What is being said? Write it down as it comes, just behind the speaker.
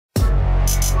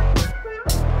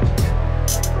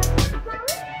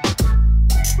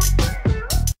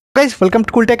Guys welcome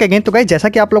to cool take again. तो guys जैसा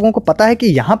कि आप लोगों को पता है कि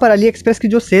यहाँ पर अली एक्सप्रेस की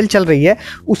जो सेल चल रही है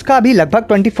उसका अभी लगभग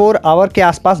 24 आवर के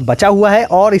आसपास बचा हुआ है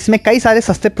और इसमें कई सारे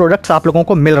सस्ते प्रोडक्ट्स आप लोगों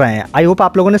को मिल रहे हैं। आई होप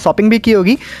आप लोगों ने शॉपिंग भी की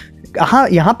होगी। हाँ,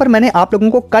 यहाँ पर मैंने आप लोगों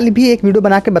को कल भी एक वीडियो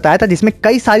बना के बताया था जिसमें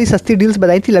कई सारी सस्ती डील्स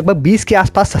बताई थी। लगभग 20 के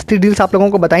आसपास सस्ती डील्स आप लोगों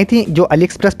को बताई थी जो अली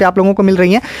एक्सप्रेस पे आप लोगों को मिल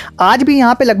रही हैं। आज भी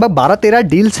यहाँ पे लगभग 12-13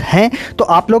 डील्स हैं, तो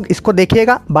आप लोग इसको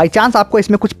देखिएगा। बाई चांस आपको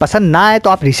इसमें कुछ पसंद ना आए तो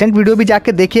आप रिसेंट वीडियो भी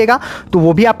जाके देखिएगा, तो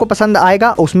वो भी आपको पसंद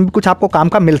आएगा, उसमें भी कुछ आपको काम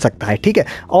का मिल सकता है। ठीक है,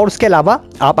 और उसके अलावा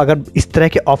आप अगर इस तरह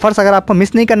के ऑफर्स अगर आपको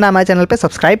मिस नहीं करना है हमारे चैनल पर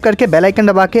सब्सक्राइब करके बेल आइकन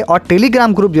दबा के और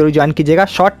टेलीग्राम ग्रुप जरूर ज्वाइन कीजिएगा,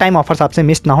 शॉर्ट टाइम ऑफर्स आपसे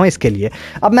मिस ना हो इसके लिए।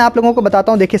 अब मैं आप लोगों को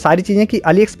बताता हूँ, देखिए सारी चीज़ें कि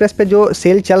अली एक्सप्रेस पे जो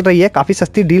सेल चल रही है काफ़ी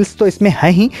सस्ती डील्स तो इसमें है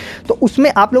ही। तो उसमें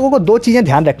आप लोगों को दो चीज़ें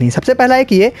ध्यान रखनी है। सबसे पहला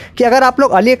एक ये कि अगर आप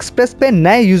लोग अली एक्सप्रेस पे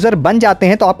नए यूज़र बन जाते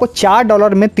हैं तो आपको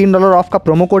 $4 में $3 ऑफ का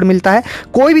प्रोमो कोड मिलता है।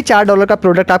 कोई भी $4 का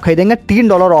प्रोडक्ट आप खरीदेंगे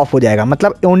 $3 ऑफ हो जाएगा,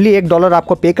 मतलब ओनली $1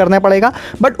 आपको पे करना पड़ेगा।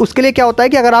 बट उसके लिए क्या होता है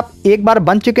कि अगर आप एक बार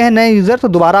बन चुके हैं नए यूज़र तो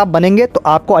दोबारा आप बनेंगे तो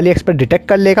आपको अली एक्सप्रेस डिटेक्ट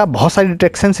कर लेगा। बहुत सारी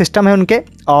डिटेक्शन सिस्टम है उनके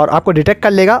और आपको डिटेक्ट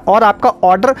कर लेगा और आपका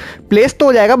ऑर्डर प्लेस तो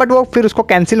हो जाएगा बट वो फिर उसको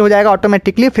कैंसिल हो जाएगा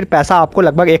ऑटोमेटिकली, फिर पैसा आपको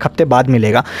लगभग 1 हफ्ते बाद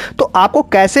मिलेगा। तो आपको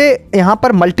कैसे यहाँ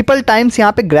पर मल्टीपल टाइम्स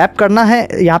यहाँ पे ग्रैब करना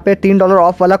है यहाँ पे $3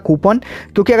 ऑफ वाला कूपन,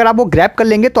 क्योंकि अगर आप वो ग्रैब कर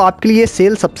लेंगे तो आपके लिए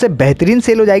सेल सबसे बेहतरीन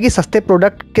सेल हो जाएगी। सस्ते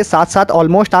प्रोडक्ट के साथ साथ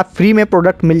ऑलमोस्ट आप फ्री में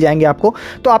प्रोडक्ट मिल जाएंगे आपको।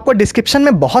 तो आपको डिस्क्रिप्शन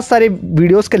में बहुत सारे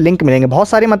वीडियोज़ के लिंक मिलेंगे। बहुत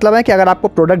सारे मतलब है कि अगर आपको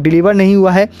प्रोडक्ट डिलीवर नहीं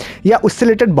हुआ है या उससे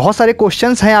रिलेटेड बहुत सारे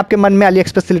क्वेश्चन हैं आपके मन में अली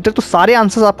एक्सप्रेस से रिलेटेड, तो सारे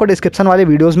आंसर्स आपको डिस्क्रिप्शन वाले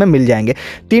वीडियोज़ में मिल जाएंगे।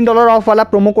 $3 ऑफ वाला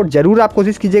प्रोमो कोड जरूर आप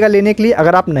कोशिश कीजिएगा लेने के लिए।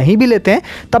 अगर आप नहीं भी लेते हैं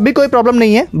तब भी कोई प्रॉब्लम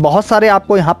नहीं है, बहुत सारे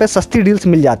आपको यहाँ पे सस्ती डील्स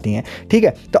मिल जाती हैं। ठीक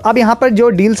है, तो अब यहाँ पर जो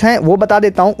डील्स हैं वो बता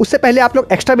देता हूँ। उससे पहले आप लोग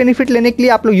एक्स्ट्रा बेनिफिट लेने के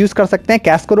लिए आप लोग यूज़ कर सकते हैं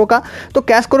cashkaro का। तो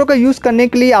cashkaro का यूज़ करने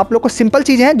के लिए आप लोग को सिंपल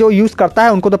चीज़ें हैं, जो यूज़ करता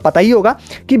है उनको तो पता ही होगा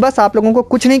कि बस आप लोगों को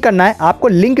कुछ नहीं करना है। आपको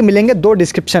लिंक मिलेंगे 2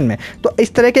 डिस्क्रिप्शन में, तो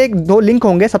इस तरह के 2 लिंक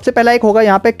होंगे। सबसे पहला एक होगा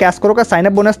यहाँ पे cashkaro का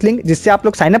साइनअप बोनस लिंक, जिससे आप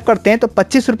लोग साइनअप करते हैं तो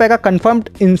 ₹25 का कन्फर्म्ड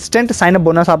इंस्टेंट साइनअप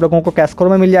बोनस आप लोगों को cashkaro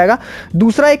में मिल जाएगा।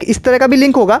 दूसरा एक इस तरह का भी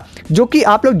लिंक होगा जो कि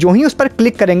आप लोग जो ही उस पर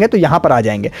क्लिक करेंगे तो यहाँ पर आ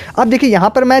जाएंगे। अब देखिए यहाँ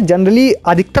पर मैं जनरली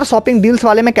अधिकतर शॉपिंग डील्स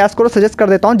वाले में cashkaro सजेस्ट कर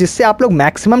देता हूं जिससे आप लोग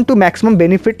मैक्सिमम टू मैक्सिमम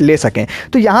बेनिफिट ले सकें।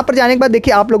 तो यहां पर जाने के बाद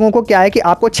देखिए आप लोगों को क्या है कि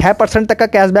आपको 6% तक का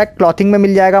कैशबैक क्लॉथिंग में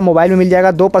मिल जाएगा, मोबाइल में मिल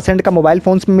जाएगा, 2% का मोबाइल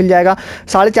फोन्स में मिल जाएगा,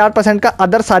 4.5% का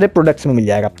अदर सारे प्रोडक्ट्स में मिल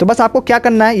जाएगा। तो बस आपको क्या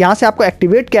करना है, यहां से आपको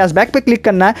एक्टिवेट कैशबैक पे क्लिक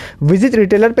करना है, विजिट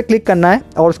रिटेलर पे क्लिक करना है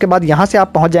और उसके बाद यहां से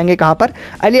आप पहुंच जाएंगे कहां पर,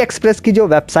 अली एक्सप्रेस की जो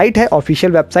वेबसाइट है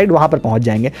ऑफिशियल वेबसाइट, वहां पर पहुंच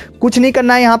जाएंगे। कुछ नहीं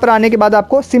करना है। यहां पर आने के बाद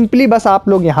आपको सिंपली बस आप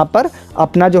लोग यहां पर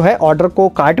अपना जो है ऑर्डर को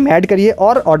कार्ट में ऐड करिए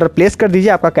और ऑर्डर प्लेस कर दीजिए।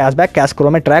 आपका कैशबैक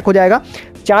cashkaro में ट्रैक हो जाएगा।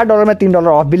 $4 में $3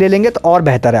 ऑफ भी ले लेंगे तो और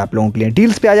बेहतर है आप लोगों के लिए।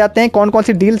 डील्स पे आ जाते हैं, कौन कौन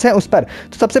सी डील्स हैं उस पर।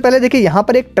 तो सबसे पहले देखिए यहाँ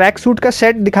पर एक ट्रैक सूट का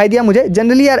सेट दिखाई दिया मुझे।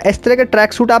 जनरली यार इस तरह के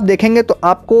ट्रैक सूट आप देखेंगे तो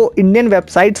आपको इंडियन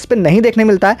वेबसाइट्स पे नहीं देखने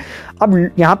मिलता है। अब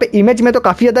यहाँ पे इमेज में तो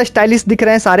काफ़ी ज़्यादा स्टाइलिश दिख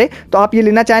रहे हैं सारे, तो आप ये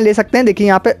लेना चाहें ले सकते हैं। देखिए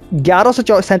यहाँ पे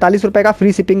 ₹1147 का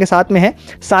फ्री शिपिंग के साथ में है,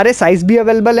 सारे साइज़ भी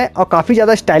अवेलेबल है और काफ़ी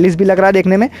ज़्यादा स्टाइलिश भी लग रहा है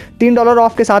देखने में। $3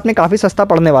 ऑफ के साथ में काफ़ी सस्ता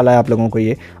पड़ने वाला है आप लोगों को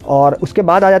ये। और उसके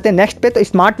बाद आ जाते हैं नेक्स्ट पे। तो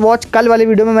स्मार्ट वॉच कल वाले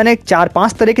वीडियो में मैंने 4-5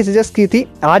 तरह की सजेस्ट की थी,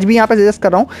 आज भी यहाँ पे सजेस्ट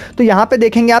कर रहा हूँ। तो यहाँ पे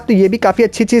देखेंगे आप तो ये भी काफ़ी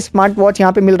अच्छी स्मार्ट वॉच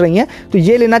यहाँ पे मिल रही हैं, तो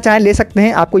ये लेना चाहें ले सकते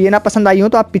हैं। आपको ये ना पसंद आई हो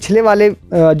तो आप पिछले वाले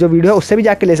जो वीडियो है उससे भी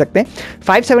जाके ले सकते हैं।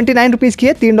 ₹579 की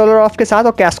है $3 ऑफ के साथ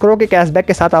और cashkaro के कैशबैक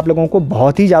के साथ आप लोगों को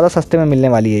बहुत ही ज़्यादा सस्ते में मिलने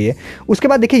वाली है ये। उसके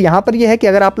बाद देखिए यहाँ पर ये है कि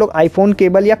अगर आप लोग आईफोन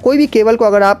केबल या कोई भी केबल को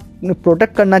अगर आप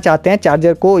प्रोटेक्ट करना चाहते हैं,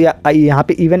 चार्जर को या यहाँ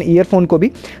पे इवन ईयरफोन को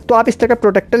भी, तो आप इस तरह का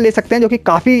प्रोटेक्टर ले सकते हैं जो कि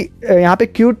काफ़ी यहाँ पे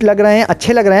क्यूट लग रहे हैं,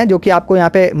 अच्छे लग रहे हैं, जो कि आपको यहाँ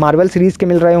पे मार्वल सीरीज़ के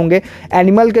मिल रहे होंगे,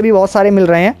 एनिमल के भी बहुत सारे मिल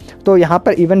रहे हैं। तो यहाँ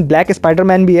पर इवन ब्लैक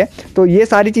स्पाइडरमैन भी है। तो ये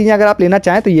सारी चीज़ें अगर आप लेना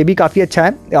चाहें तो ये भी काफ़ी अच्छा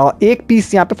है। एक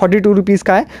पीस यहाँ पे ₹42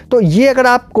 का है। तो ये अगर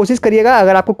आप कोशिश करिएगा,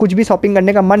 अगर आपको कुछ भी शॉपिंग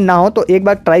करने का मन ना हो तो एक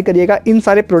बार ट्राई करिएगा इन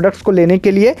सारे प्रोडक्ट्स को लेने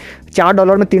के लिए।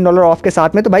 $4 में $3 ऑफ के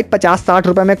साथ में, तो भाई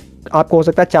 ₹50-60 में आपको हो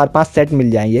सकता है 4-5 सेट मिल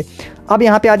जाएंगे। अब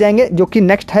यहाँ पे आ जाएंगे जो कि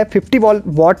नेक्स्ट है 50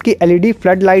 वॉट की LED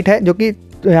फ्लड लाइट है, जो कि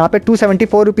यहाँ पे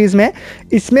 ₹274 में है।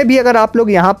 इसमें भी अगर आप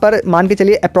लोग यहाँ पर मान के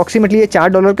चलिए अप्रॉक्सीमेटली ये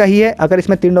 $4 का ही है, अगर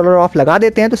इसमें $3 ऑफ लगा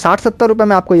देते हैं तो ₹60-70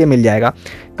 में आपको ये मिल जाएगा।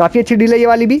 काफ़ी अच्छी डील है ये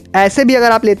वाली भी। ऐसे भी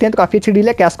अगर आप लेते हैं तो काफ़ी अच्छी डील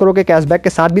है। cashkaro के कैशबैक के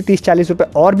साथ भी ₹30-40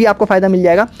 और भी आपको फ़ायदा मिल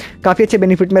जाएगा। काफ़ी अच्छे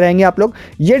बेनिफिट में रहेंगे आप लोग।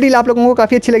 ये डील आप लोगों को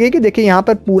काफ़ी अच्छी लगेगी। देखिए यहाँ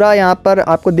पर पूरा यहाँ पर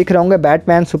आपको दिख रहे होंगे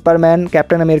बैटमैन, सुपरमैन,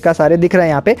 कैप्टन अमेरिका सारे दिख रहे हैं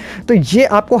यहाँ पे। तो ये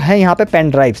आपको है यहाँ पे पेन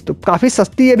ड्राइव्स, तो काफ़ी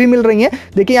सस्ती ये भी मिल रही हैं।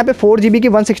 देखिए यहाँ पे 4GB की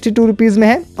 ₹162 में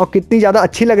है और कितनी ज़्यादा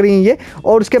अच्छी लग रही हैं ये।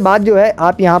 और उसके बाद जो है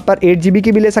आप यहाँ पर 8GB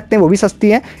की भी ले सकते हैं, वो भी सस्ती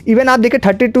है। इवन आप देखिए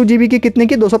 32GB की कितने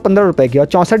की ₹215 की और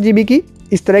 64GB की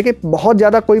इस तरह के बहुत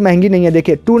ज़्यादा कोई महंगी नहीं है,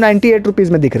 देखिए 298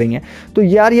 रुपीज़ में दिख रही हैं। तो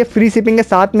यार ये फ्री शिपिंग के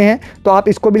साथ में है, तो आप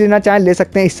इसको भी लेना चाहें ले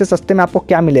सकते हैं। इससे सस्ते में आपको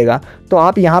क्या मिलेगा, तो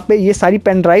आप यहाँ पे ये सारी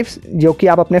पेन ड्राइव्स जो कि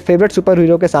आप अपने फेवरेट सुपर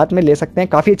हीरो के साथ में ले सकते हैं।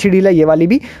 काफ़ी अच्छी डील है ये वाली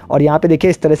भी, और यहाँ पे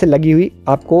देखिए इस तरह से लगी हुई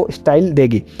आपको स्टाइल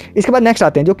देगी। इसके बाद नेक्स्ट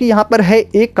आते हैं जो कि यहाँ पर है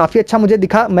एक काफ़ी अच्छा मुझे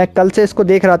दिखा, मैं कल से इसको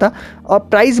देख रहा था, और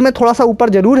प्राइस में थोड़ा सा ऊपर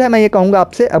जरूर है मैं ये कहूँगा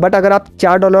आपसे, बट अगर आप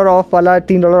 $4 ऑफ वाला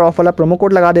 $3 ऑफ वाला प्रोमो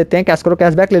कोड लगा देते हैं, cashkaro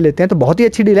कैशबैक ले लेते हैं, तो बहुत ही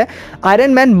अच्छी डील है।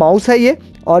 आयरन मैन माउस है ये,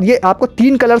 और ये आपको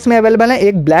 3 कलर्स में अवेलेबल है,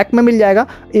 एक ब्लैक में मिल जाएगा,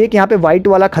 एक यहाँ पे वाइट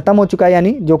वाला खत्म हो चुका है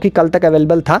यानी जो कि कल तक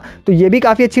अवेलेबल था, तो ये भी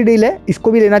काफ़ी अच्छी डील है।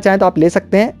 इसको भी लेना चाहें तो आप ले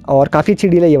सकते हैं, और काफ़ी अच्छी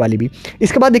डील है ये वाली भी।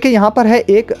 इसके बाद देखिए यहाँ पर है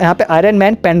एक यहाँ पे आयरन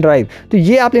मैन पेन ड्राइव, तो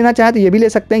ये आप लेना चाहें तो ये भी ले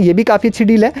सकते हैं, ये भी काफ़ी अच्छी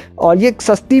डील है। और ये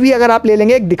सस्ती भी अगर आप ले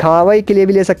लेंगे, एक दिखावे के लिए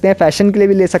भी ले सकते हैं, फैशन के लिए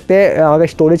भी ले सकते हैं, अगर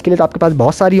स्टोरेज के लिए तो आपके पास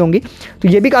बहुत सारी होंगी, तो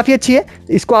ये भी काफ़ी अच्छी है।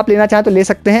 इसको आप लेना चाहें तो ले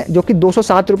सकते हैं, जो कि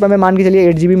 207 रुपये में मान के चलिए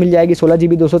 8 GB मिल जाएगी, 16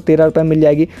 GB 213 रुपये में मिल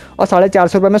जाएगी, और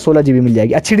 450 रुपये में 16 GB मिल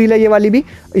जाएगी। अच्छी डील है ये वाली भी।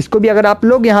 इसको भी अगर आप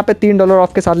लोग यहाँ पे $3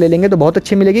 ऑफ के साथ ले लेंगे तो बहुत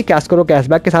अच्छी मिलेगी, cashkaro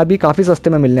कैशबैक के साथ भी काफ़ी सस्ते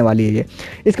में मिलने वाली है ये।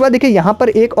 इसके बाद देखिए यहाँ पर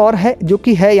एक और है जो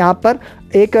कि है यहाँ पर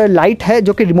एक लाइट है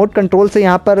जो कि रिमोट कंट्रोल से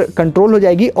यहाँ पर कंट्रोल हो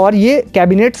जाएगी, और ये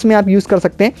कैबिनेट्स में आप यूज़ कर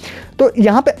सकते हैं। तो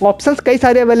यहाँ पे ऑप्शंस कई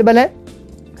सारे अवेलेबल है।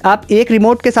 आप एक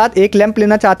रिमोट के साथ एक लैंप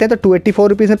लेना चाहते हैं तो 284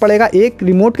 रुपीज़ में पड़ेगा, एक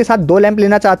रिमोट के साथ 2 लैंप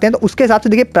लेना चाहते हैं तो उसके हिसाब से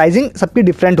देखिए प्राइसिंग सबकी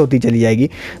डिफरेंट होती चली जाएगी।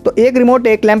 तो एक रिमोट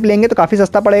एक लैंप लेंगे तो काफ़ी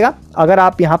सस्ता पड़ेगा। अगर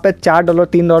आप यहाँ पे $4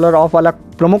 $3 ऑफ वाला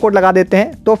प्रोमो कोड लगा देते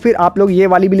हैं तो फिर आप लोग ये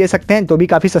वाली भी ले सकते हैं, तो भी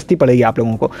काफ़ी सस्ती पड़ेगी आप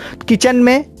लोगों को। किचन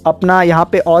में अपना यहाँ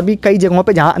पे और भी कई जगहों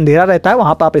पे जहाँ अंधेरा रहता है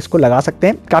वहाँ पर आप इसको लगा सकते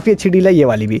हैं, काफ़ी अच्छी डील है ये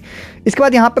वाली भी। इसके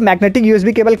बाद यहाँ पे मैग्नेटिक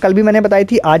USB केबल कल भी मैंने बताई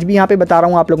थी, आज भी यहाँ पे बता रहा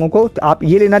हूँ आप लोगों को, तो आप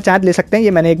ये लेना चाहें तो ले सकते हैं।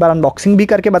 ये मैंने एक बार अनबॉक्सिंग भी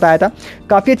करके बताया था,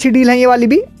 काफ़ी अच्छी डील है ये वाली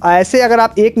भी। ऐसे अगर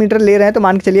आप 1 मीटर ले रहे हैं तो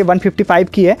मान के चलिए 155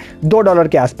 की है, $2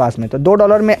 के आसपास में, तो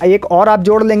 $2 में एक और आप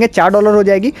जोड़ लेंगे $4 हो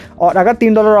जाएगी। और अगर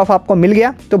 $3 ऑफ आपको मिल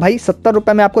गया तो भाई 70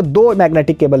 रुपये में आपको 2 मैग्नेटिक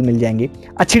केबल मिल जाएंगी।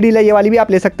 अच्छी डील है ये वाली भी,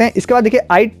 आप ले सकते हैं। इसके बाद देखिए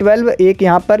i12 एक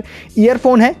यहाँ पर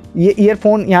ईयरफोन है, ये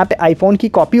ईयरफोन यहाँ पे आईफोन की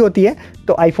कॉपी होती है,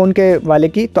 तो आईफोन के वाले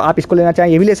की, तो आप इसको लेना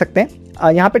चाहें ये भी ले सकते हैं।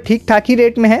 यहाँ पे ठीक ठाक ही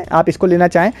रेट में है, आप इसको लेना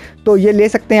चाहें तो ये ले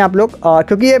सकते हैं आप लोग,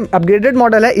 क्योंकि ये अपग्रेडेड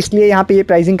मॉडल है इसलिए यहाँ पे ये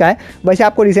प्राइसिंग का है। वैसे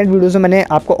आपको रिसेंट वीडियोज़ में मैंने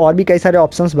आपको और भी कई सारे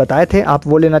ऑप्शंस बताए थे, आप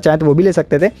वो लेना चाहें तो वो भी ले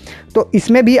सकते थे। तो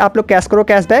इसमें भी आप लोग cashkaro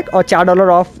कैशबैक और $4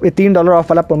 ऑफ $3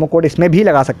 ऑफ वाला प्रोमो कोड इसमें भी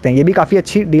लगा सकते हैं, ये भी काफ़ी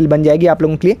अच्छी डील बन जाएगी आप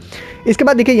लोगों के लिए। इसके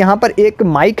बाद देखिए यहाँ पर एक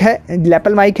माइक है,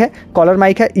 लैपल माइक है, कॉलर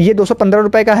माइक है, ये 215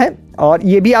 रुपये का है, और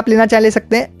ये भी आप लेना चाहे ले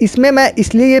सकते हैं। इसमें मैं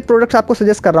इसलिए ये प्रोडक्ट्स आपको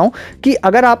सजेस्ट कर रहा हूँ कि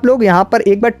अगर आप लोग यहाँ पर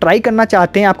एक बार ट्राई करना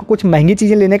चाहते हैं, आपको कुछ महंगी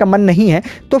चीज़ें लेने का मन नहीं है,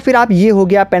 तो फिर आप ये हो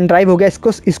गया पेन ड्राइव हो गया,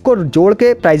 इसको जोड़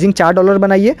के प्राइसिंग $4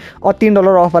 बनाइए और $3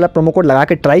 ऑफ वाला प्रोमो कोड लगा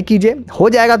के ट्राई कीजिए, हो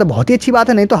जाएगा तो बहुत ही अच्छी बात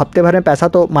है, नहीं तो हफ्ते भर में पैसा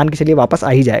तो मान के चलिए वापस आ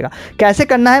ही जाएगा। कैसे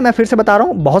करना है मैं फिर से बता रहा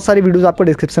हूँ, बहुत सारी वीडियोज़ आपको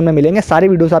डिस्क्रिप्शन में मिलेंगे, सारे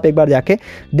वीडियोज़ आप एक बार जाके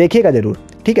देखिएगा जरूर,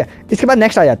 ठीक है। इसके बाद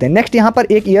नेक्स्ट आ जाते हैं। नेक्स्ट यहाँ पर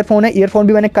एक ईयरफोन है, ईयरफोन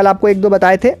भी मैंने कल आपको 1-2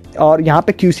 बताए थे, और यहाँ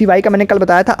पे QCY का मैंने कल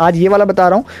बताया था, आज ये वाला बता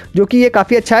रहा हूँ जो कि ये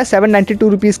काफ़ी अच्छा है, 792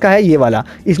 रुपीज़ का है ये वाला।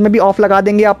 इसमें भी ऑफ लगा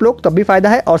देंगे आप लोग तब भी फायदा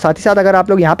है, और साथ ही साथ अगर आप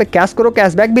लोग यहाँ पे cashkaro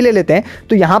कैशबैक भी ले लेते हैं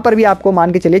तो यहाँ पर भी आपको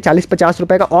मान के चलिए 40-50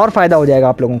 रुपये का और फायदा हो जाएगा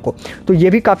आप लोगों को। तो ये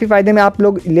भी काफ़ी फायदे में आप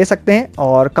लोग ले सकते हैं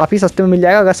और काफ़ी सस्ते में मिल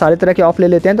जाएगा। अगर सारे तरह के ऑफ ले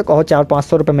लेते हैं तो कहो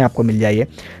 400-500 रुपये में आपको मिल जाएगी।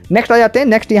 नेक्स्ट आ जाते हैं।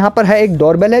 नेक्स्ट यहाँ पर है एक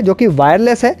डोरबेल है जो कि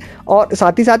वायरलेस है, और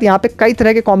साथ ही साथ यहाँ पे कई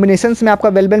तरह के कॉम्बिनेशंस में आपको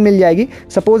अवेलेबल मिल जाएगी।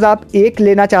 सपोज आप एक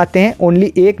लेना चाहते हैं,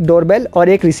 ओनली एक डोरबेल और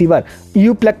एक रिसीवर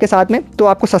यू प्लग के साथ में, तो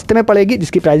आपको सस्ते में पड़ेगी,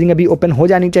 जिसकी प्राइसिंग अभी ओपन हो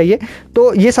जानी चाहिए,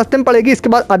 तो ये सस्ते में पड़ेगी। इसके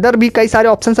बाद अदर भी कई सारे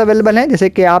ऑप्शंस अवेलेबल हैं, जैसे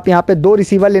कि आप यहाँ पे 2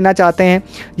 रिसीवर लेना चाहते हैं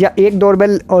या एक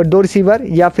डोरबेल और 2 रिसीवर,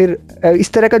 या फिर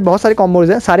इस तरह के बहुत सारे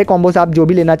कॉम्बोज हैं। सारे कॉम्बोज आप जो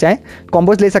भी लेना चाहें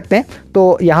कॉम्बोज ले सकते हैं।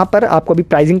 तो यहाँ पर आपको अभी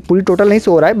प्राइसिंग पूरी टोटल नहीं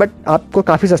शो हो रहा है, बट आपको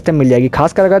काफ़ी सस्ते में मिल जाएगी,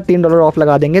 खासकर अगर $3 ऑफ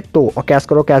लगा देंगे तो, और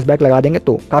cashkaro कैशबैक लगा देंगे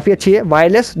तो काफ़ी अच्छी है।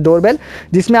 वायरलेस डोरबेल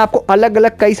जिसमें आपको अलग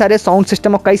अलग कई सारे साउंड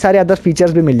सिस्टम और कई सारे अदर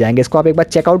फीचर्स भी मिल जाएंगे। इसको आप एक बार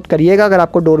चेकआउट करिएगा अगर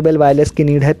आपको डोरबेल वायरलेस की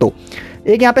नीड है तो।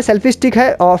 एक यहाँ पे सेल्फी स्टिक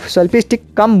है, और सेल्फी स्टिक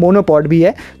कम मोनोपॉड भी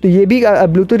है, तो ये भी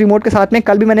ब्लूटूथ रिमोट के साथ में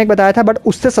कल भी मैंने एक बताया था, बट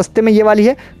उससे सस्ते में ये वाली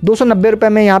है, 290 रुपये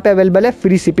में यहाँ पे अवेलेबल है,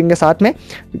 फ्री शिपिंग के साथ में।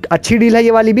 अच्छी डील है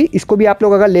ये वाली भी। इसको भी आप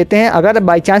लोग अगर लेते हैं, अगर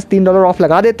बाई चांस $3 ऑफ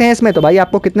लगा देते हैं इसमें, तो भाई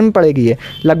आपको कितने में पड़ेगी ये,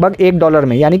 लगभग $1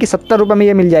 में, यानी कि 70 रुपये में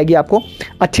ये मिल जाएगी आपको।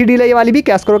 अच्छी डील है ये वाली भी।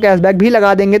 cashkaro कैशबैक भी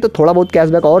लगा देंगे तो थोड़ा बहुत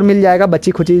कैशबैक और मिल जाएगा,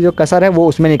 बची खुची जो कसर है वो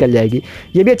उसमें निकल जाएगी।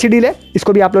 ये भी अच्छी डील है,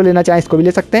 इसको भी आप लोग लेना चाहें इसको भी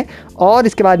ले सकते हैं। और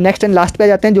इसके बाद नेक्स्ट एंड लास्ट पे आ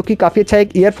जाते हैं, जो कि काफ़ी अच्छा एक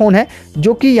ईयरफोन है,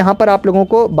 जो कि यहाँ पर आप लोगों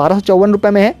को 1254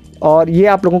 रुपये में है। और ये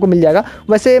आप लोगों को मिल जाएगा।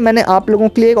 वैसे मैंने आप लोगों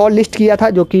के लिए एक और लिस्ट किया था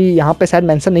जो कि यहाँ पे शायद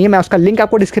मेंशन नहीं है, मैं उसका लिंक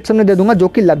आपको डिस्क्रिप्शन में दे दूंगा, जो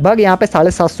कि लगभग यहाँ पे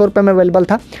 750 रुपये में अवेलेबल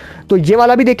था। तो ये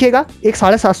वाला भी देखिएगा, एक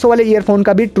 750 वाले ईयरफोन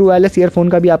का भी, ट्रू वायरलेस ईयरफोन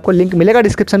का भी आपको लिंक मिलेगा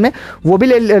डिस्क्रिप्शन में, वो भी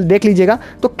देख लीजिएगा।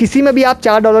 तो किसी में भी आप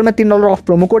 $4 में $3 ऑफ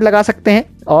प्रोमो कोड लगा सकते हैं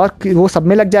और वो सब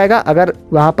में लग जाएगा अगर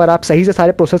वहाँ पर आप सही से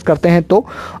सारे प्रोसेस करते हैं तो।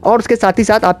 और उसके साथ ही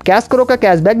साथ आप कैशकरो का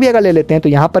कैशबैक भी अगर ले लेते हैं तो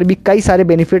यहाँ पर भी कई सारे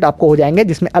बेनिफिट आपको हो जाएंगे,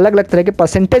 जिसमें अलग अलग तरह के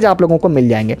परसेंटेज आप लोगों को मिल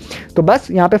जाएंगे। तो बस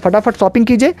यहाँ पे फटाफट शॉपिंग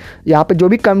कीजिए। यहाँ पे जो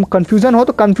भी कन्फ्यूजन हो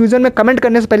तो कन्फ्यूजन में कमेंट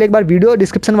करने से पहले एक बार वीडियो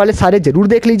डिस्क्रिप्शन वाले सारे जरूर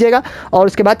देख लीजिएगा, और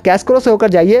उसके बाद कैशकरो से होकर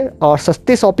जाइए और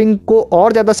सस्ते शॉपिंग को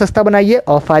और ज़्यादा सस्ता बनाइए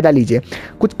और फ़ायदा लीजिए।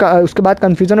 उसके बाद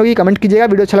कन्फ्यूजन होगी कमेंट कीजिएगा,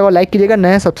 वीडियो अच्छा लगा लाइक कीजिएगा,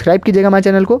 नए सब्सक्राइब कीजिएगा हमारे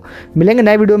चैनल को। मिलेंगे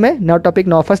नए वीडियो में, नए टॉपिक,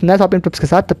 नए ऑफर्स, नए शॉपिंग टिप्स के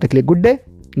साथ। तब तक के लिए गुड डे,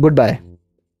 गुड बाय।